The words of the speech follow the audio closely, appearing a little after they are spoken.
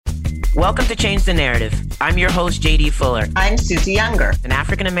Welcome to Change the Narrative. I'm your host, JD Fuller. I'm Susie Younger, an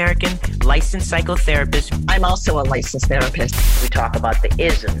African-American licensed psychotherapist. I'm also a licensed therapist. We talk about the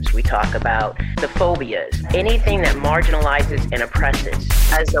isms. We talk about the phobias, anything that marginalizes and oppresses.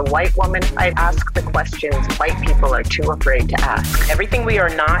 As a white woman, I ask the questions white people are too afraid to ask. Everything we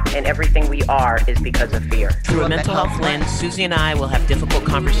are not and everything we are is because of fear. Through a mental health lens, Susie and I will have difficult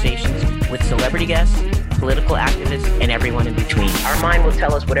conversations with celebrity guests, political activists, and everyone in between. Our mind will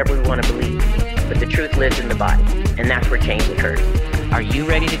tell us whatever we want to believe, but the truth lives in the body, and that's where change occurs. Are you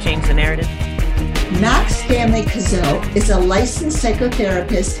ready to change the narrative? Max Stanley Kazoo is a licensed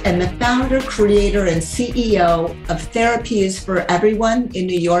psychotherapist and the founder, creator, and CEO of Therapy is for Everyone in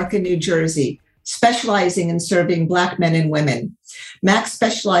New York and New Jersey, specializing in serving Black men and women. Max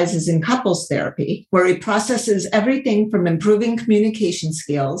specializes in couples therapy, where he processes everything from improving communication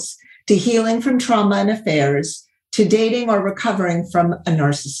skills to healing from trauma and affairs, to dating or recovering from a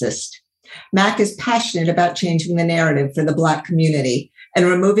narcissist. Mac is passionate about changing the narrative for the Black community and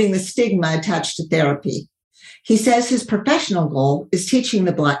removing the stigma attached to therapy. He says his professional goal is teaching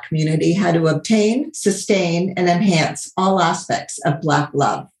the Black community how to obtain, sustain, and enhance all aspects of Black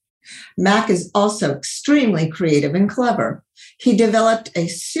love. Mac is also extremely creative and clever. He developed a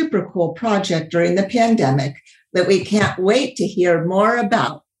super cool project during the pandemic that we can't wait to hear more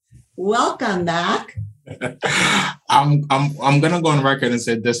about. Welcome, Mac. I'm gonna go on record and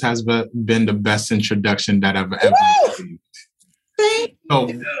say this has been the best introduction that I've ever received. Thank so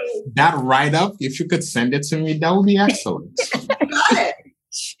you. That write-up, if you could send it to me, that would be excellent. Got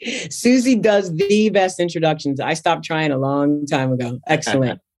it. Susie does the best introductions. I stopped trying a long time ago.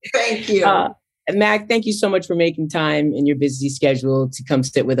 Excellent. Thank you. Mac, thank you so much for making time in your busy schedule to come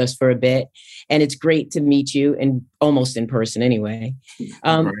sit with us for a bit. And it's great to meet you, and almost in person anyway.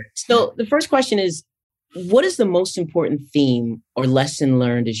 Right. So the first question is, what is the most important theme or lesson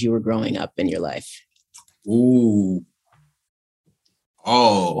learned as you were growing up in your life? Ooh.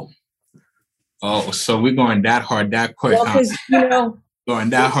 Oh, so we're going that hard, that quick. Well, because, going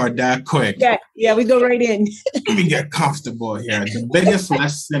that hard, that quick. Yeah, we go right in. Let me get comfortable here. The biggest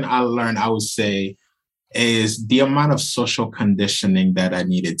lesson I learned, I would say, is the amount of social conditioning that I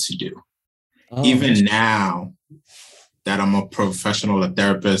needed to do. Oh. Even now that I'm a professional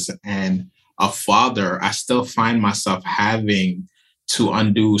therapist and a father, I still find myself having to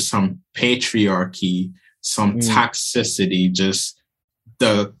undo some patriarchy, some toxicity, just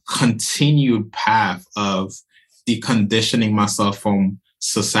the continued path of deconditioning myself from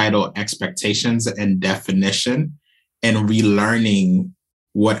societal expectations and definition and relearning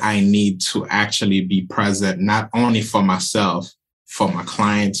what I need to actually be present, not only for myself, for my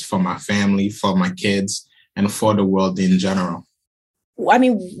clients, for my family, for my kids, and for the world in general. I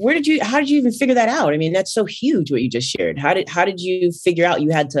mean, how did you even figure that out? I mean, that's so huge what you just shared. How did you figure out you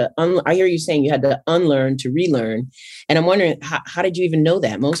had to, I hear you saying you had to unlearn to relearn. And I'm wondering, how did you even know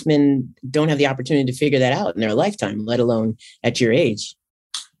that? Most men don't have the opportunity to figure that out in their lifetime, let alone at your age.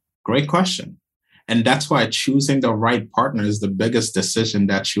 Great question. And that's why choosing the right partner is the biggest decision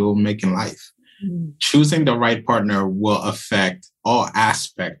that you'll make in life. Choosing the right partner will affect all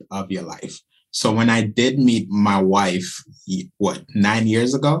aspects of your life. So when I did meet my wife, 9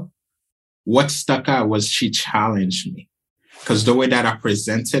 years ago, what stuck out was she challenged me. Because the way that I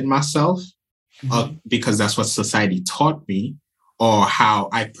presented myself, because that's what society taught me, or how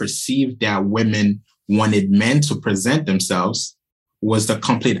I perceived that women wanted men to present themselves, was the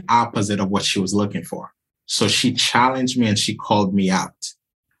complete opposite of what she was looking for. So she challenged me and she called me out.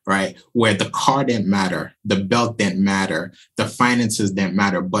 Right? Where the car didn't matter, the belt didn't matter, the finances didn't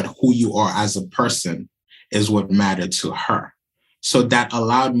matter, but who you are as a person is what mattered to her. So that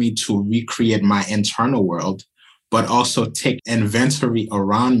allowed me to recreate my internal world, but also take inventory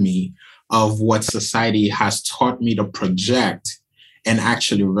around me of what society has taught me to project and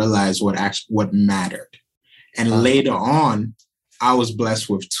actually realize what mattered. And later on, I was blessed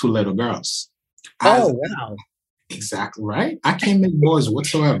with 2 little girls. Oh, wow. Exactly, right? I can't make boys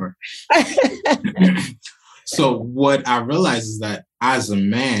whatsoever. So what I realized is that as a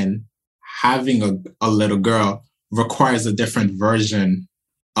man, having a little girl requires a different version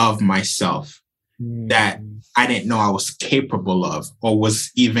of myself that I didn't know I was capable of or was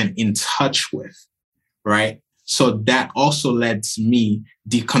even in touch with, right? So that also led to me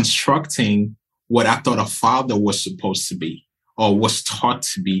deconstructing what I thought a father was supposed to be or was taught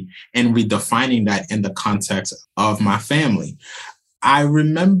to be, and redefining that in the context of my family. I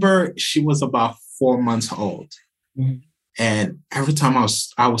remember she was about 4 months old. Mm-hmm. And every time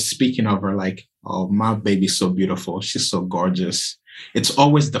I was speaking of her, like, oh, my baby's so beautiful. She's so gorgeous. It's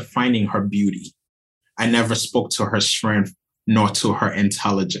always defining her beauty. I never spoke to her strength nor to her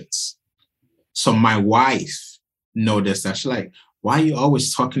intelligence. So my wife noticed that. She's like, why are you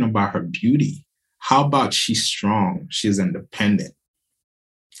always talking about her beauty? How about she's strong? She's independent.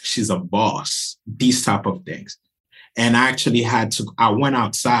 She's a boss. These type of things. And I actually I went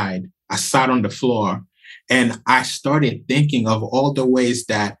outside, I sat on the floor, and I started thinking of all the ways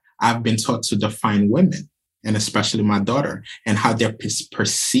that I've been taught to define women, and especially my daughter, and how they're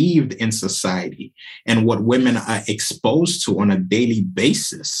perceived in society and what women are exposed to on a daily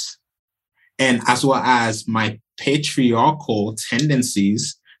basis. And as well as my patriarchal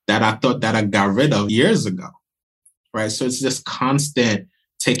tendencies that I thought that I got rid of years ago, right? So it's this constant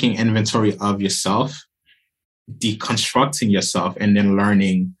taking inventory of yourself, deconstructing yourself, and then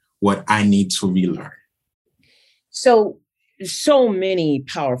learning what I need to relearn. So many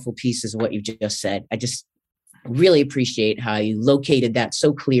powerful pieces of what you just said. I just really appreciate how you located that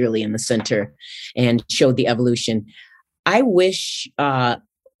so clearly in the center and showed the evolution. I wish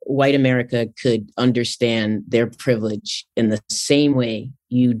white America could understand their privilege in the same way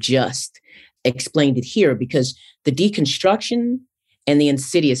you just explained it here, because the deconstruction and the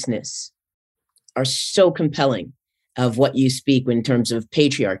insidiousness are so compelling of what you speak in terms of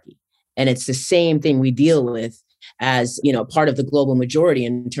patriarchy. And it's the same thing we deal with as, part of the global majority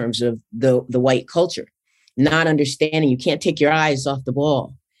in terms of the white culture. Not understanding, you can't take your eyes off the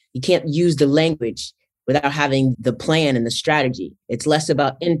ball. You can't use the language without having the plan and the strategy. It's less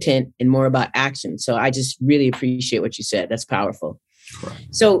about intent and more about action. So I just really appreciate what you said. That's powerful. Correct.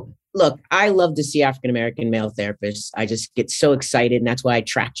 So look, I love to see African-American male therapists. I just get so excited. And that's why I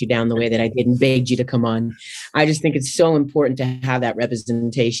tracked you down the way that I did and begged you to come on. I just think it's so important to have that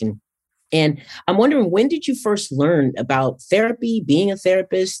representation. And I'm wondering, when did you first learn about therapy, being a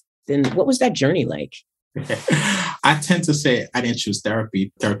therapist, and what was that journey like? I tend to say I didn't choose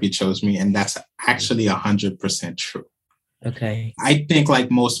therapy. Therapy chose me. And that's actually 100% true. Okay. I think like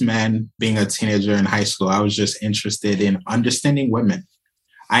most men, being a teenager in high school, I was just interested in understanding women.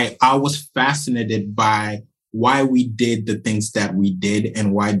 I was fascinated by why we did the things that we did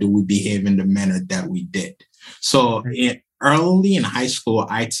and why do we behave in the manner that we did. So early in high school,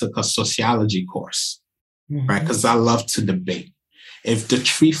 I took a sociology course, right? Because I love to debate. If the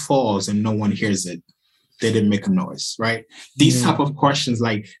tree falls and no one hears it, they didn't make a noise, right? These type of questions,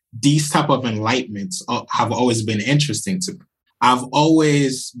 like these type of enlightenments have always been interesting to me. I've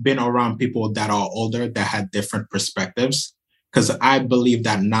always been around people that are older, that had different perspectives, because I believe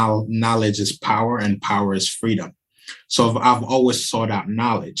that knowledge is power and power is freedom. So I've always sought out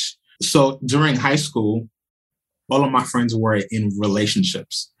knowledge. So during high school, all of my friends were in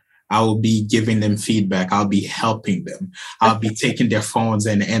relationships. I will be giving them feedback. I'll be helping them. I'll be taking their phones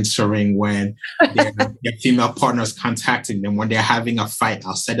and answering when their female partners contacting them. When they're having a fight,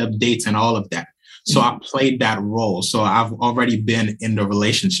 I'll set up dates and all of that. So I played that role. So I've already been in the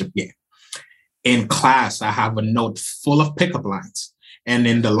relationship game. In class, I have a note full of pickup lines. And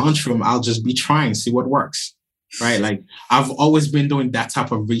in the lunchroom, I'll just be trying to see what works, right? Like I've always been doing that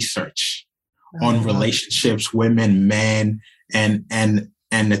type of research on relationships, women, men, and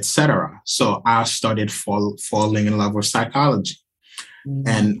etc. So I started falling in love with psychology.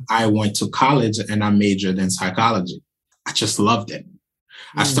 And I went to college and I majored in psychology. I just loved it.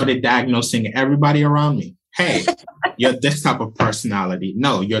 I started diagnosing everybody around me. Hey, you're this type of personality.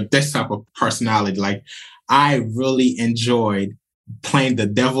 No, you're this type of personality. Like I really enjoyed playing the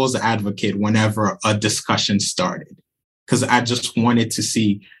devil's advocate whenever a discussion started, because I just wanted to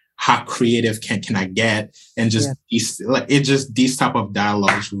see how creative can I get, and just these type of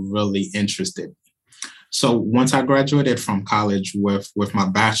dialogues really interested me. So once I graduated from college with my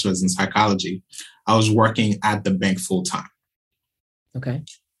bachelor's in psychology, I was working at the bank full time. Okay.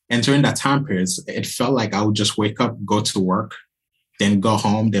 And during that time period, it felt like I would just wake up, go to work, then go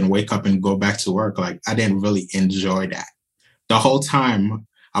home, then wake up and go back to work. Like I didn't really enjoy that. The whole time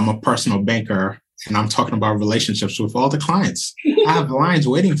I'm a personal banker and I'm talking about relationships with all the clients. I have lines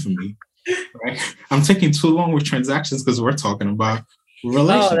waiting for me, right? I'm taking too long with transactions because we're talking about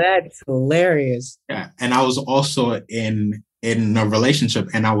relationships. Oh, that's hilarious. Yeah. And I was also in a relationship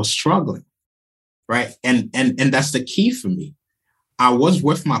and I was struggling, right? And that's the key for me. I was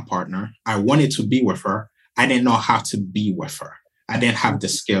with my partner. I wanted to be with her. I didn't know how to be with her. I didn't have the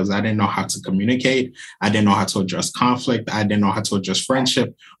skills. I didn't know how to communicate. I didn't know how to address conflict. I didn't know how to address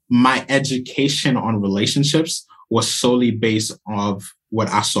friendship. My education on relationships was solely based on what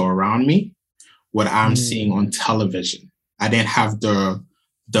I saw around me, what I'm seeing on television. I didn't have the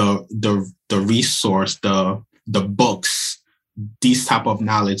resource, the books, these type of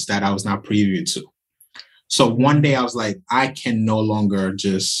knowledge that I was not privy to. So one day I was like, I can no longer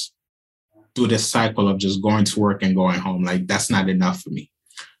just do this cycle of just going to work and going home. Like that's not enough for me.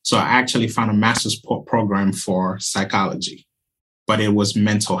 So I actually found a master's program for psychology, but it was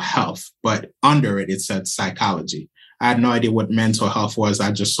mental health. But under it, it said psychology. I had no idea what mental health was.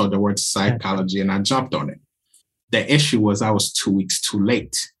 I just saw the word psychology and I jumped on it. The issue was I was 2 weeks too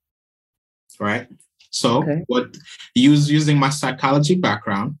late, right? So using my psychology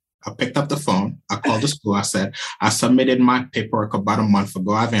background, I picked up the phone. I called the school. I said, I submitted my paperwork about a month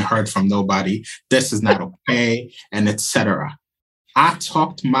ago. I haven't heard from nobody. This is not okay, and etc. I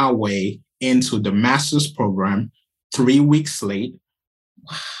talked my way into the master's program 3 weeks late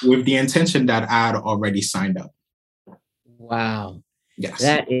with the intention that I had already signed up. Wow. Yes.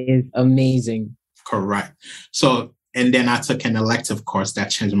 That is amazing. Correct. So, and then I took an elective course that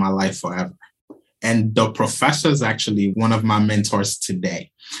changed my life forever. And the professor is actually one of my mentors today.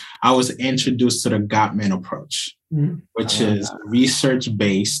 I was introduced to the Gottman approach, which is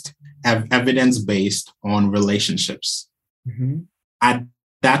research-based, evidence-based on relationships. Mm-hmm. At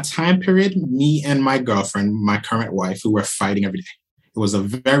that time period, me and my girlfriend, my current wife, we were fighting every day. It was a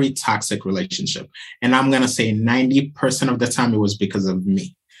very toxic relationship. And I'm going to say 90% of the time it was because of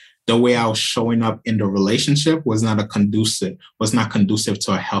me. The way I was showing up in the relationship was not conducive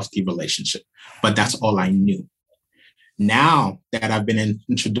to a healthy relationship. But that's all I knew. Now that I've been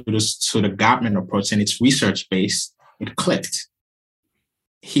introduced to the Gottman approach and it's research-based, it clicked.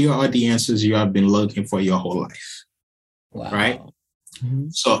 Here are the answers you have been looking for your whole life. Wow. Right? Mm-hmm.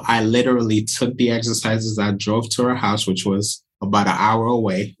 So I literally took the exercises. I drove to her house, which was about an hour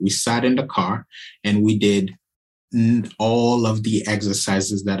away. We sat in the car and we did all of the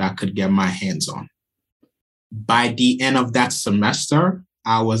exercises that I could get my hands on. By the end of that semester,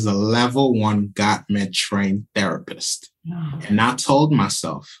 I was a level 1 Gottman trained therapist. Oh. And I told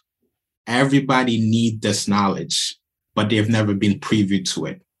myself, everybody needs this knowledge, but they've never been privy to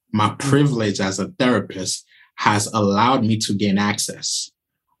it. My privilege as a therapist has allowed me to gain access.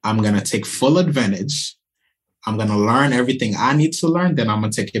 I'm going to take full advantage. I'm going to learn everything I need to learn. Then I'm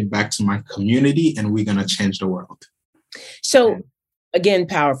going to take it back to my community and we're going to change the world. So again,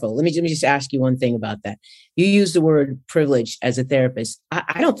 powerful. Let me just ask you one thing about that. You use the word privilege as a therapist.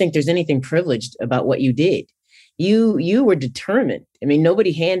 I don't think there's anything privileged about what you did. You were determined. I mean,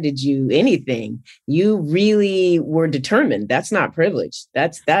 nobody handed you anything. You really were determined. That's not privilege.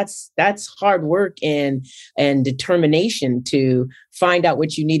 That's hard work and determination to find out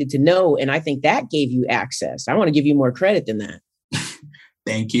what you needed to know. And I think that gave you access. I want to give you more credit than that.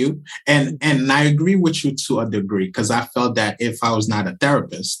 Thank you. And I agree with you to a degree, because I felt that if I was not a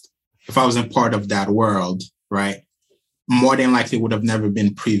therapist, if I wasn't part of that world, right, more than likely would have never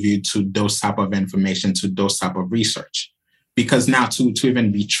been privy to those type of information, to those type of research. Because now to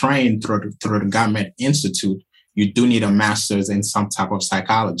even be trained through the Gottman Institute, you do need a master's in some type of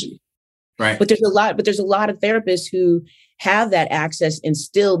psychology, right? But there's a lot of therapists who have that access and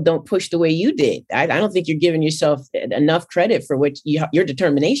still don't push the way you did. I don't think you're giving yourself enough credit for your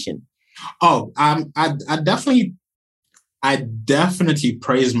determination. Oh, I definitely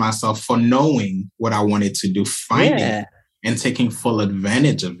praise myself for knowing what I wanted to do, finding and taking full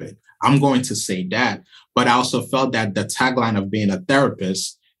advantage of it. I'm going to say that. But I also felt that the tagline of being a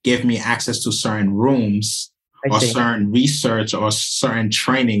therapist gave me access to certain rooms or certain research or certain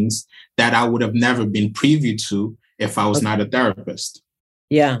trainings that I would have never been privy to if I was not a therapist.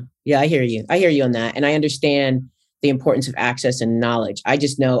 Yeah, I hear you. I hear you on that. And I understand the importance of access and knowledge. I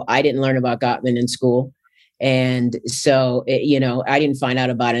just know I didn't learn about Gottman in school. And so, I didn't find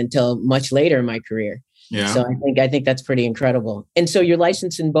out about it until much later in my career. Yeah. So I think that's pretty incredible. And so you're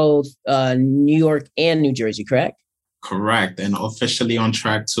licensed in both New York and New Jersey, correct? Correct. And officially on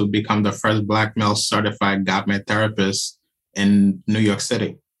track to become the first Black male certified Gottman therapist in New York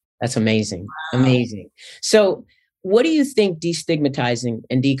City. That's amazing. Wow. Amazing. So what do you think destigmatizing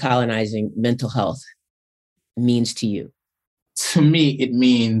and decolonizing mental health means to you? To me, it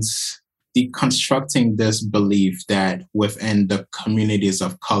means deconstructing this belief that within the communities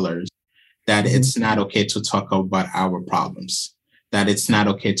of colors, that it's not okay to talk about our problems, that it's not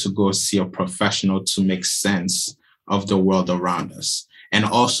okay to go see a professional to make sense of the world around us, and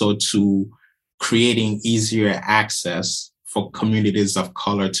also to creating easier access for communities of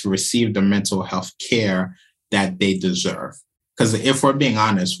color to receive the mental health care that they deserve. Because if we're being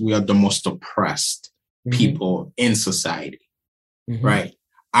honest, we are the most oppressed people in society, right?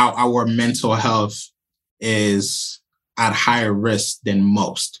 Our mental health is at higher risk than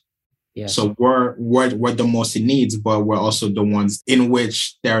most. Yes. So we're the most in needs, but we're also the ones in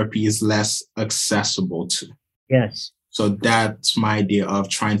which therapy is less accessible to. Yes. So that's my idea of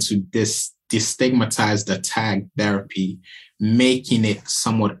trying to destigmatize the tag therapy, making it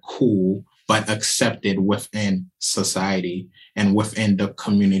somewhat cool, but accepted within society and within the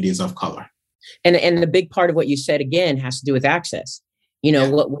communities of color. And the big part of what you said, again, has to do with access.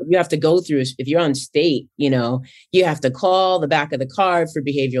 What you have to go through is, if you're on state, you have to call the back of the card for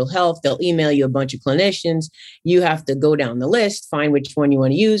behavioral health. They'll email you a bunch of clinicians. You have to go down the list, find which one you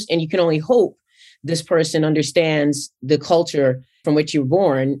want to use. And you can only hope this person understands the culture from which you were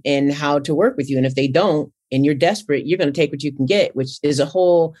born and how to work with you. And if they don't, and you're desperate, you're going to take what you can get, which is a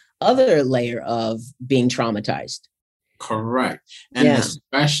whole other layer of being traumatized. Correct. And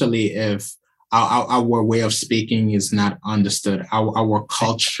especially if our way of speaking is not understood, our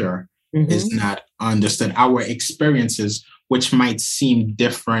culture is not understood, our experiences, which might seem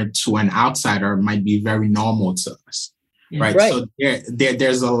different to an outsider, might be very normal to us. Right. So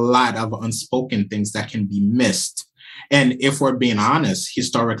there's a lot of unspoken things that can be missed. And if we're being honest,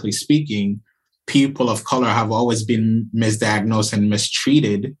 historically speaking, people of color have always been misdiagnosed and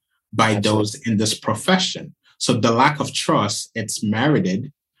mistreated by those in this profession. So the lack of trust, it's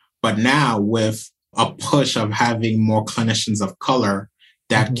merited. But now with a push of having more clinicians of color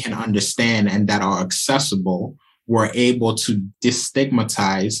that can understand and that are accessible, we're able to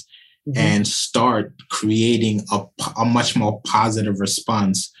destigmatize and start creating a much more positive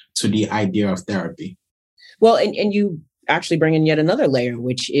response to the idea of therapy. Well, and you actually bring in yet another layer,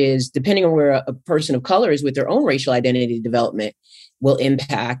 which is, depending on where a person of color is with their own racial identity development, will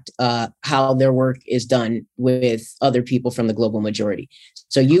impact how their work is done with other people from the global majority.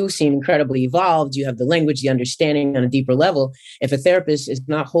 So you seem incredibly evolved. You have the language, the understanding on a deeper level. If a therapist is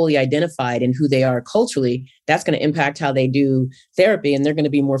not wholly identified in who they are culturally, that's going to impact how they do therapy. And they're going to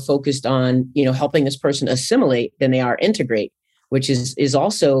be more focused on, helping this person assimilate than they are integrate, which is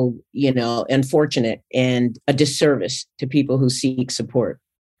also, unfortunate and a disservice to people who seek support.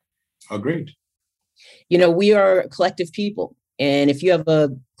 Agreed. We are a collective people. And if you have a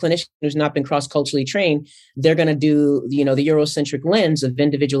clinician who's not been cross-culturally trained, they're going to do, the Eurocentric lens of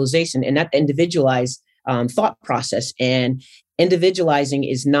individualization and that individualized thought process. And individualizing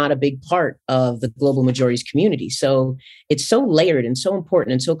is not a big part of the global majority's community. So it's so layered and so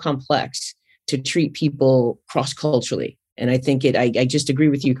important and so complex to treat people cross-culturally. And I think I just agree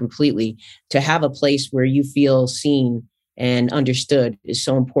with you completely. To have a place where you feel seen and understood is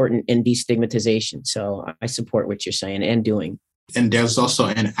so important in destigmatization. So I support what you're saying and doing. And there's also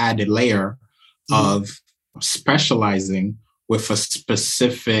an added layer of specializing with a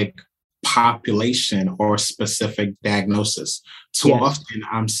specific population or specific diagnosis. Too often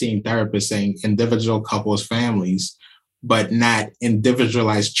I'm seeing therapists saying individual couples, families, but not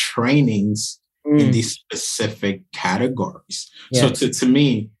individualized trainings in these specific categories. So to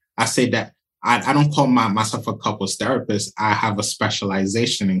me, I say that I don't call myself a couples therapist. I have a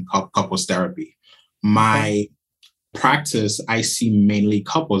specialization in couples therapy. My practice, I see mainly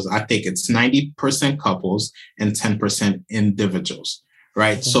couples. I think it's 90% couples and 10% individuals,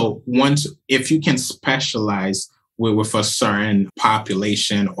 right? So if you can specialize with a certain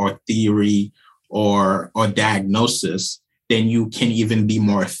population or theory or diagnosis, then you can even be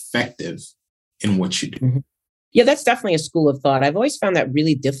more effective in what you do. Yeah, that's definitely a school of thought. I've always found that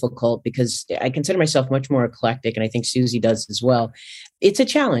really difficult because I consider myself much more eclectic, and I think Susie does as well. It's a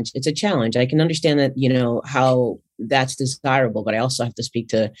challenge. I can understand that, how that's desirable, but I also have to speak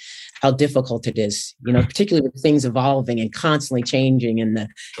to how difficult it is, particularly with things evolving and constantly changing in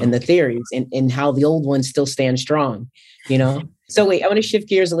the theories and how the old ones still stand strong, So wait, I want to shift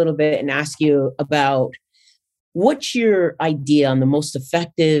gears a little bit and ask you about what's your idea on the most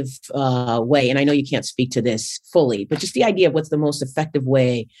effective way? And I know you can't speak to this fully, but just the idea of what's the most effective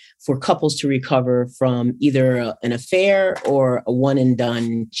way for couples to recover from either an affair or a one and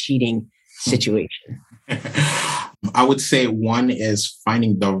done cheating situation. I would say one is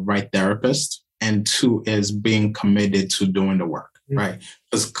finding the right therapist, and two is being committed to doing the work, right?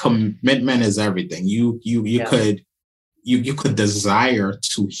 Because commitment is everything. You could desire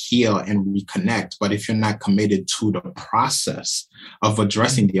to heal and reconnect, but if you're not committed to the process of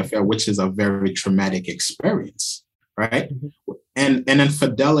addressing the affair, which is a very traumatic experience, right? And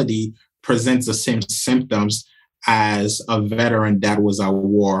infidelity presents the same symptoms as a veteran that was at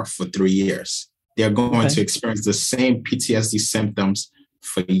war for 3 years. They're going to experience the same PTSD symptoms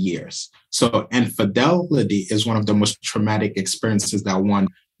for years. So infidelity is one of the most traumatic experiences that one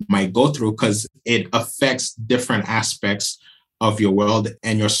might go through because it affects different aspects of your world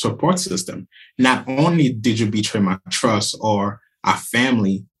and your support system. Not only did you betray my trust or our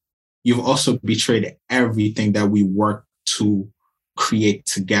family, you've also betrayed everything that we work to create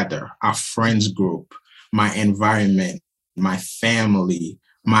together, our friends group, my environment, my family,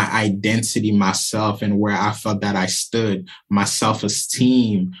 my identity, myself, and where I felt that I stood, my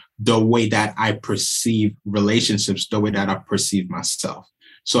self-esteem, the way that I perceive relationships, the way that I perceive myself.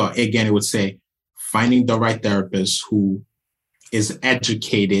 So again, it would say finding the right therapist who is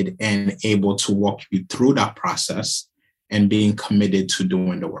educated and able to walk you through that process and being committed to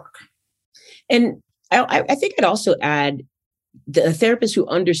doing the work. And I think I'd also add a therapist who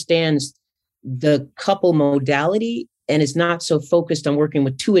understands the couple modality and is not so focused on working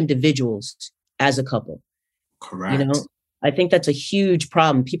with two individuals as a couple. Correct. You know, I think that's a huge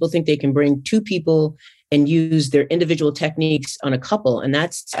problem. People think they can bring two people and use their individual techniques on a couple. And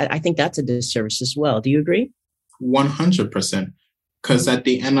I think that's a disservice as well. Do you agree? 100%. Because at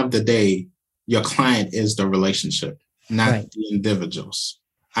the end of the day, your client is the relationship, not the individuals.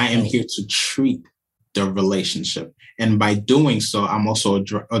 I am here to treat the relationship. And by doing so, I'm also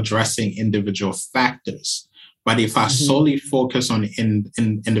addressing individual factors. But if I solely focus on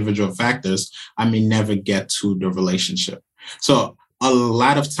individual factors, I may never get to the relationship. So a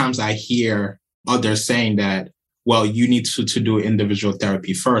lot of times I hear others saying that, well, you need to do individual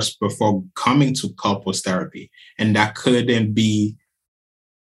therapy first before coming to couples therapy. And that couldn't be,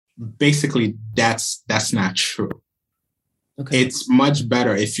 basically, that's not true. Okay. It's much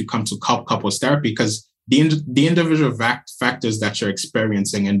better if you come to couples therapy because the individual factors that you're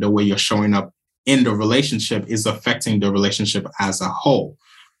experiencing and the way you're showing up in the relationship is affecting the relationship as a whole.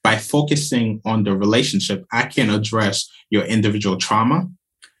 By focusing on the relationship, I can address your individual trauma,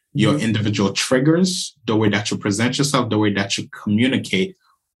 your individual triggers, the way that you present yourself, the way that you communicate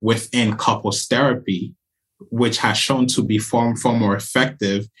within couples therapy, which has shown to be far more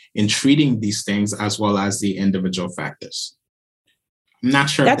effective in treating these things as well as the individual factors. I'm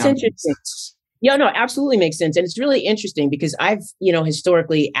not sure that's if that interesting. Makes sense. Yeah, no, it absolutely makes sense. And it's really interesting because I've,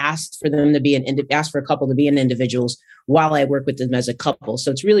 historically asked for them to be asked for a couple to be individuals while I work with them as a couple. So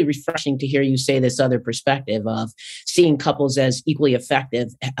it's really refreshing to hear you say this other perspective of seeing couples as equally effective,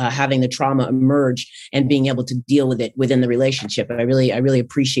 having the trauma emerge and being able to deal with it within the relationship. I really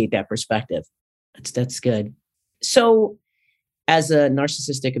appreciate that perspective. That's good. So as a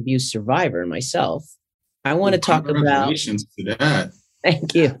narcissistic abuse survivor myself, I want to talk about... Congratulations to that.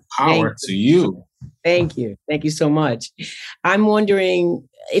 Thank you. Power to you. Thank you. Thank you so much. I'm wondering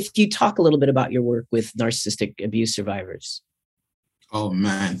if you talk a little bit about your work with narcissistic abuse survivors. Oh,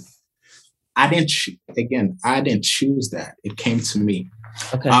 man. I didn't choose that. It came to me.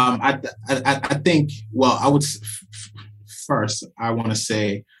 Okay. I think, well, first, I want to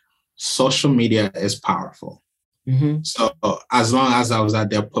say social media is powerful. Mm-hmm. So as long as I was out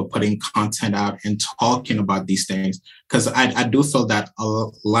there putting content out and talking about these things, because I do feel that a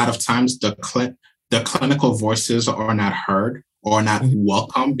lot of times the clinical voices are not heard or not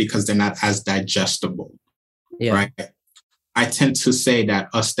welcome because they're not as digestible, right? I tend to say that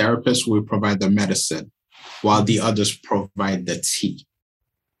us therapists will provide the medicine while the others provide the tea.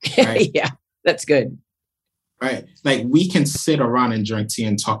 Right? Yeah, that's good. Right. Like we can sit around and drink tea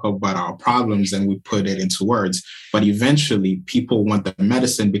and talk about our problems and we put it into words. But eventually people want the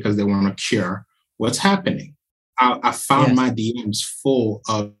medicine because they want to cure what's happening. I found my DMs full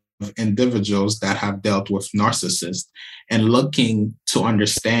of individuals that have dealt with narcissists and looking to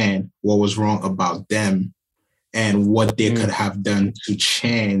understand what was wrong about them and what they could have done to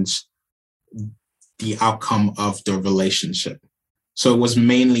change the outcome of the relationship. So it was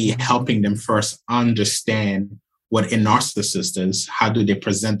mainly helping them first understand what a narcissist is, how do they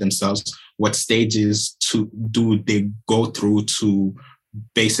present themselves, what stages do they go through to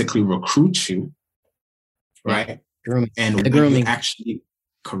basically recruit you, right? And the grooming. Actually,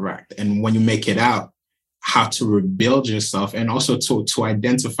 correct. And when you make it out, how to rebuild yourself and also to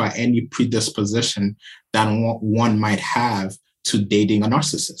identify any predisposition that one might have to dating a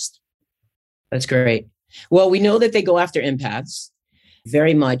narcissist. That's great. Well, we know that they go after empaths.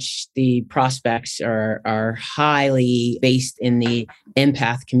 Very much the prospects are highly based in the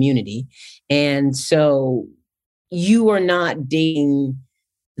empath community. And so you are not dating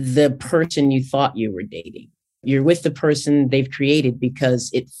the person you thought you were dating. You're with the person they've created because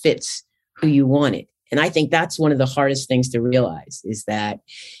it fits who you wanted. And I think that's one of the hardest things to realize is that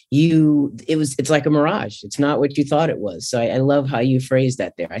it's like a mirage. It's not what you thought it was. So I love how you phrased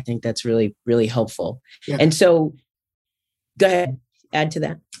that there. I think that's really, really helpful. Yeah. And so go ahead. Add to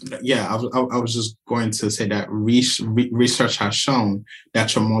that? Yeah, I was just going to say that research has shown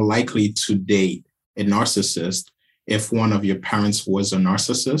that you're more likely to date a narcissist if one of your parents was a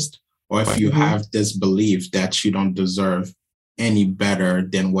narcissist or if you have this belief that you don't deserve any better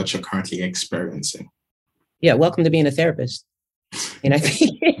than what you're currently experiencing. Yeah, welcome to being a therapist. And I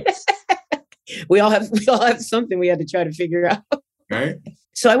think we all have something we had to try to figure out. Right?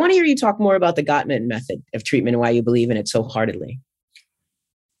 So I want to hear you talk more about the Gottman method of treatment and why you believe in it so heartedly.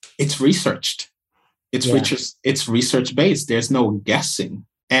 It's researched. It's research based. There's no guessing.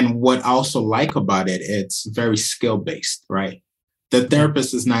 And what I also like about it, it's very skill based, right? The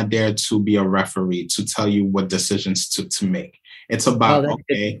therapist is not there to be a referee to tell you what decisions to make. It's about,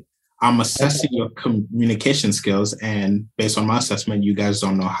 I'm assessing your communication skills, and based on my assessment, you guys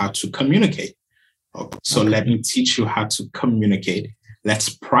don't know how to communicate. So let me teach you how to communicate. Let's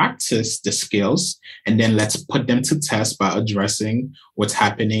practice the skills, and then let's put them to test by addressing what's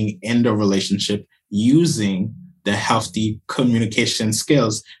happening in the relationship using the healthy communication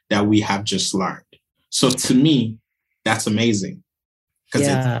skills that we have just learned. So to me, that's amazing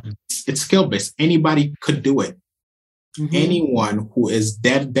because it's skill-based. Anybody could do it. Mm-hmm. Anyone who is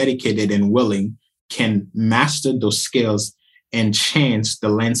dedicated and willing can master those skills and change the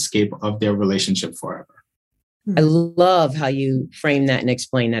landscape of their relationship forever. I love how you frame that and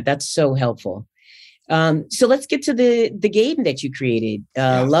explain that. That's so helpful. So let's get to the game that you created,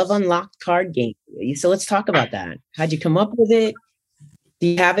 Love Unlocked card game. So let's talk about that. How'd you come up with it? Do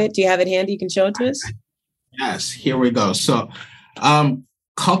you have it? Do you have it handy? You can show it to us? Yes, here we go. So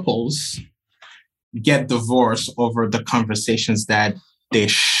couples get divorced over the conversations that they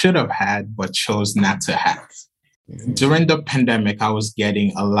should have had but chose not to have. Mm-hmm. During the pandemic, I was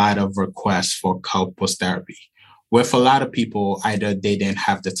getting a lot of requests for couples therapy. With a lot of people, either they didn't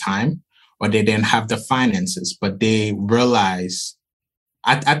have the time or they didn't have the finances, but they realized,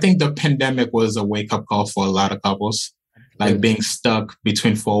 I think the pandemic was a wake-up call for a lot of couples, like being stuck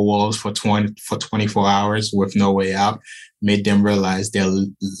between four walls for 24 hours with no way out, made them realize they're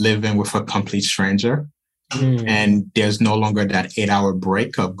living with a complete stranger. And there's no longer that 8-hour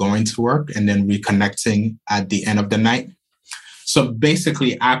break of going to work and then reconnecting at the end of the night. So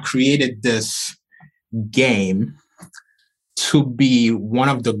basically, I created this game to be one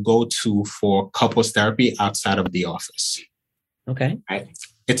of the go-to for couples therapy outside of the office. Okay. Right?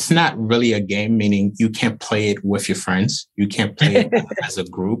 It's not really a game, meaning you can't play it with your friends. You can't play it as a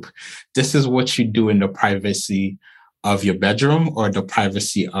group. This is what you do in the privacy of your bedroom or the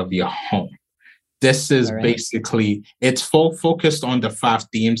privacy of your home. This is basically, it's focused on the 5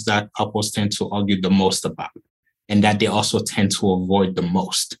 themes that couples tend to argue the most about and that they also tend to avoid the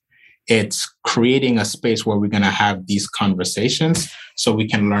most. It's creating a space where we're going to have these conversations so we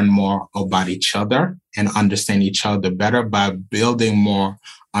can learn more about each other and understand each other better by building more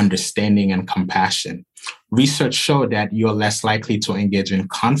understanding and compassion. Research showed that you're less likely to engage in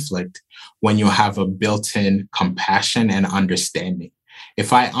conflict when you have a built-in compassion and understanding.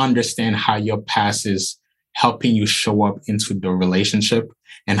 If I understand how your past is helping you show up into the relationship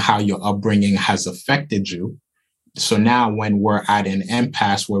and how your upbringing has affected you, so now when we're at an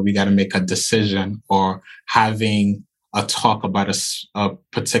impasse where we got to make a decision or having a talk about a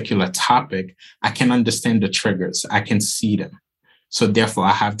particular topic, I can understand the triggers. I can see them. So therefore,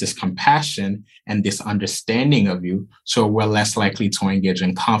 I have this compassion and this understanding of you. So we're less likely to engage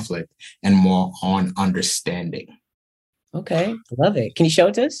in conflict and more on understanding. Okay, love it. Can you show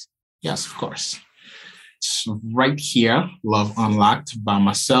it to us? Yes, of course. So right here, Love Unlocked by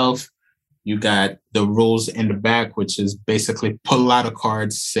myself. You got the rules in the back, which is basically pull out a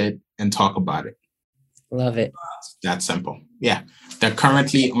card, sit, and talk about it. Love it. That's simple. Yeah. They're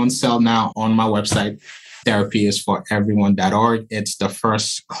currently on sale now on my website, therapyisforeveryone.org. It's the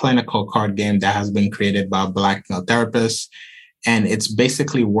first clinical card game that has been created by a Black male therapist. And it's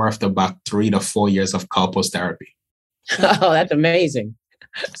basically worth about 3 to 4 years of couples therapy. Oh, that's amazing.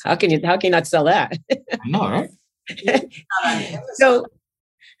 How can you not sell that? I know, right? So,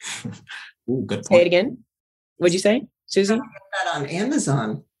 ooh, good point. Say it again. What'd you say, Susie? That on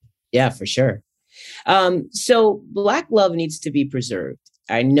Amazon. Yeah, for sure. So Black love needs to be preserved.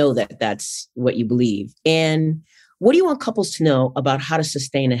 I know that that's what you believe. And what do you want couples to know about how to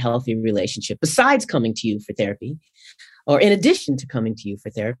sustain a healthy relationship besides coming to you for therapy, or in addition to coming to you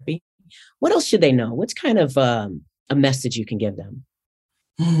for therapy? What else should they know? What's kind of a message you can give them?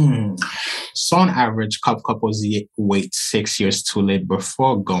 So on average, couples wait 6 years too late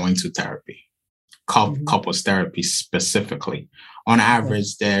before going to therapy. Couples therapy specifically. On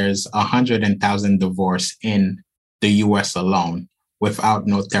average, there's 100,000 divorces in the US alone without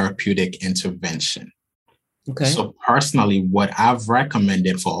no therapeutic intervention. Okay. So personally, what I've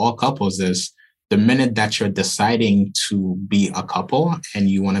recommended for all couples is the minute that you're deciding to be a couple and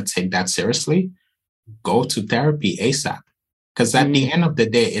you want to take that seriously, go to therapy ASAP. Because at the end of the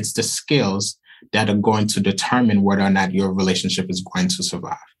day, it's the skills that are going to determine whether or not your relationship is going to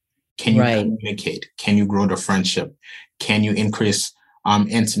survive. Can you communicate? Can you grow the friendship? Can you increase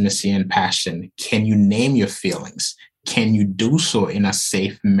intimacy and passion? Can you name your feelings? can you do so in a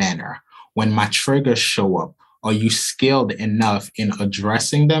safe manner? When my triggers show up, are you skilled enough in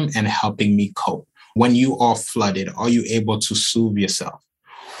addressing them and helping me cope? When you are flooded, are you able to soothe yourself?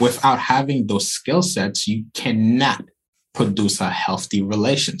 Without having those skill sets, you cannot produce a healthy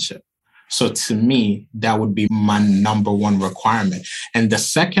relationship. So to me, that would be my number one requirement. And the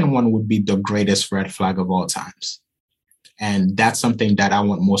second one would be the greatest red flag of all times. And that's something that I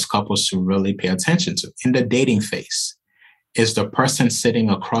want most couples to really pay attention to. In the dating phase, is the person sitting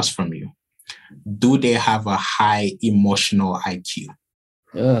across from you, do they have a high emotional IQ?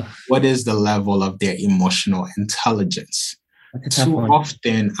 Ugh. What is the level of their emotional intelligence? Too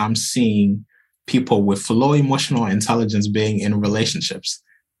often, I'm seeing people with low emotional intelligence being in relationships.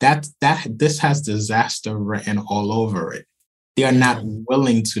 This has disaster written all over it. They are not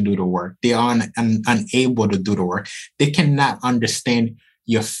willing to do the work. They are unable to do the work. They cannot understand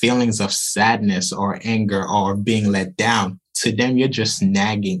your feelings of sadness or anger or being let down. To them, you're just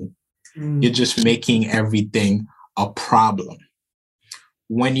nagging. You're just making everything a problem.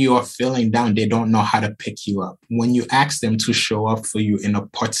 When you are feeling down, they don't know how to pick you up. When you ask them to show up for you in a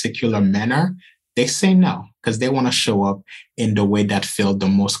particular manner, they say no, because they want to show up in the way that feels the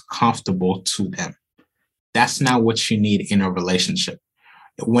most comfortable to them. That's not what you need in a relationship.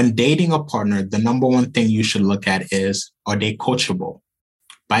 When dating a partner, the number one thing you should look at is, are they coachable?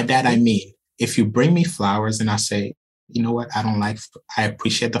 By that, I mean, if you bring me flowers and I say, you know what, I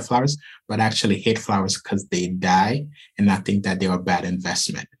appreciate the flowers, but I actually hate flowers because they die, and I think that they're a bad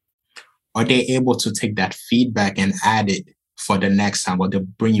investment. Are they able to take that feedback and add it for the next time, or they'll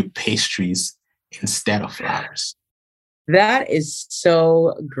bring you pastries instead of flowers? That is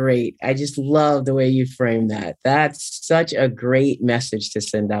so great. I just love the way you frame that. That's such a great message to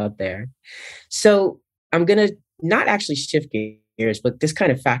send out there. So I'm going to not actually shift gears, but this kind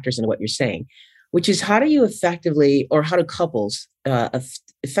of factors into what you're saying, which is how do you effectively, or how do couples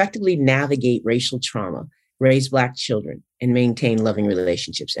effectively navigate racial trauma, raise Black children, and maintain loving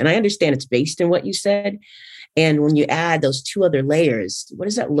relationships? And I understand it's based in what you said. And when you add those two other layers, what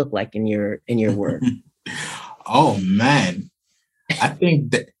does that look like in your work? Oh, man. I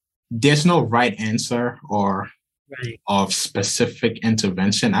think that there's no right answer or of specific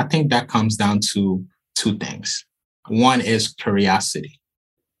intervention. I think that comes down to two things. One is curiosity.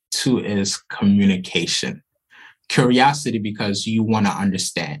 Two is communication. Curiosity because you want to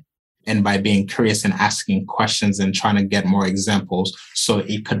understand. And by being curious and asking questions and trying to get more examples so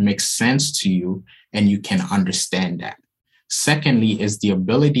it could make sense to you and you can understand that. Secondly is the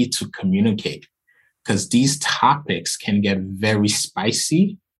ability to communicate, because these topics can get very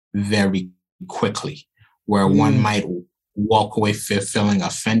spicy very quickly, where one might walk away feeling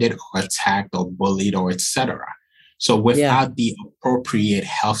offended or attacked or bullied or etc. So without the appropriate,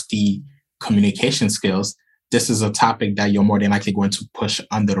 healthy communication skills, this is a topic that you're more than likely going to push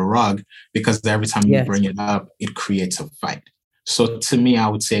under the rug, because every time you bring it up, it creates a fight. So to me, I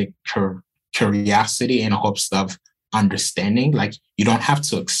would say curiosity in hopes of understanding. Like, you don't have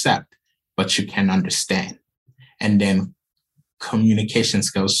to accept, but you can understand. And then communication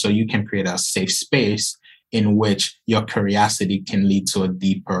skills, so you can create a safe space in which your curiosity can lead to a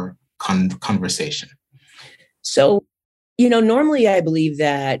deeper conversation. So, normally I believe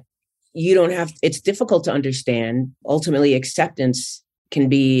that it's difficult to understand. Ultimately, acceptance can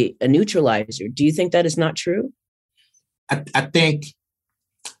be a neutralizer. Do you think that is not true? I think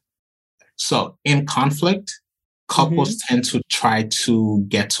so. In conflict, couples tend to try to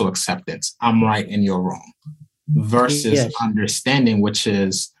get to acceptance. I'm right and you're wrong. Versus understanding, which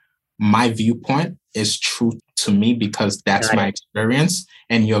is my viewpoint is true to me because that's my experience,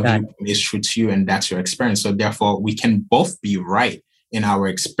 and your viewpoint is true to you and that's your experience. So therefore, we can both be right in our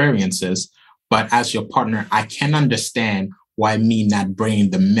experiences. But as your partner, I can understand why me not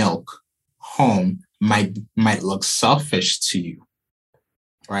bringing the milk home might look selfish to you,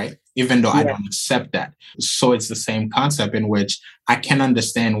 right? Even though I don't accept that. So it's the same concept in which I can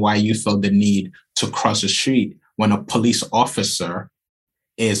understand why you feel the need to cross the street when a police officer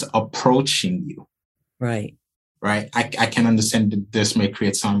is approaching you. Right. I can understand that this may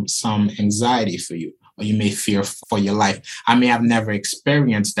create some anxiety for you, or you may fear for your life. I may have never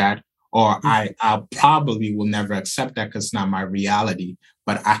experienced that, or I probably will never accept that because it's not my reality,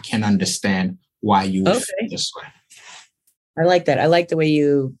 but I can understand why you would feel this way. I like that. I like the way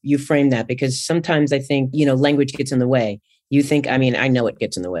you frame that, because sometimes I think, language gets in the way. You think, I know it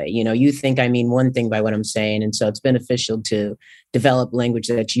gets in the way. You think I mean one thing by what I'm saying. And so it's beneficial to develop language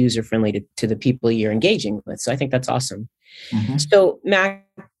that's user-friendly to the people you're engaging with. So I think that's awesome. Mm-hmm. So Mac,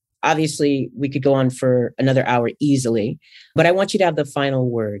 obviously we could go on for another hour easily, but I want you to have the final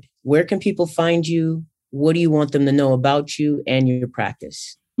word. Where can people find you? what do you want them to know about you and your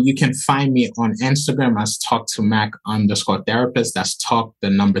practice? You can find me on Instagram as talk2mac_therapist. That's talk, the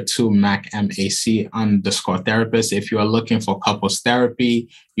number 2, Mac, MAC_therapist. If you are looking for couples therapy,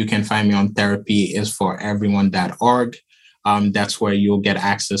 you can find me on therapyisforeveryone.org. That's where you'll get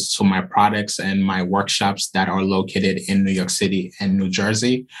access to my products and my workshops that are located in New York City and New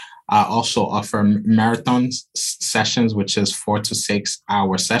Jersey. I also offer marathon sessions, which is 4 to 6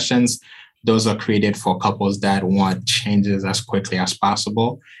 hour sessions. Those are created for couples that want changes as quickly as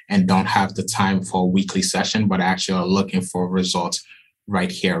possible and don't have the time for a weekly session, but actually are looking for results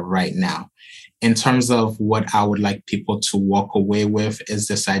right here, right now. In terms of what I would like people to walk away with is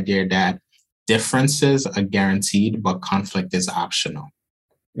this idea that differences are guaranteed, but conflict is optional.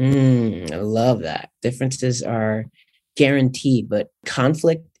 I love that. Differences are guaranteed, but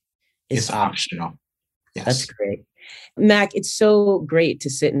conflict is optional. Yes. That's great. Mac, it's so great to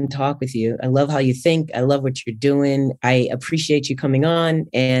sit and talk with you. I love how you think. I love what you're doing. I appreciate you coming on.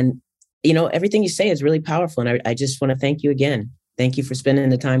 And, everything you say is really powerful. And I just want to thank you again. Thank you for spending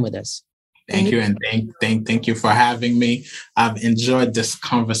the time with us. Thank you. And thank you for having me. I've enjoyed this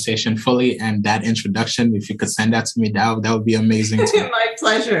conversation fully. And that introduction, if you could send that to me, that would be amazing too. My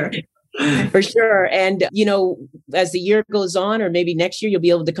pleasure. For sure. And, as the year goes on, or maybe next year, you'll be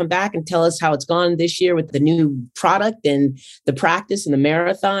able to come back and tell us how it's gone this year with the new product and the practice and the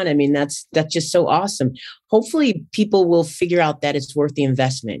marathon. I mean, that's just so awesome. Hopefully people will figure out that it's worth the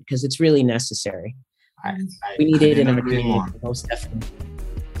investment because it's really necessary. We need it in our community, most definitely.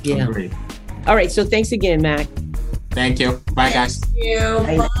 Yeah. Agreed. All right. So thanks again, Mac. Thank you. Bye, guys. Thank you.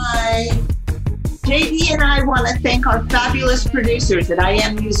 Bye. JD and I want to thank our fabulous producers at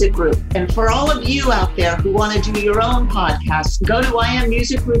IM Music Group. And for all of you out there who want to do your own podcast, go to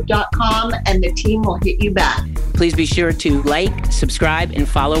immusicgroup.com and the team will hit you back. Please be sure to like, subscribe, and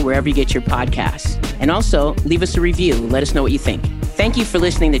follow wherever you get your podcasts. And also, leave us a review. Let us know what you think. Thank you for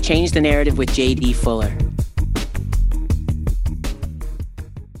listening to Change the Narrative with JD Fuller.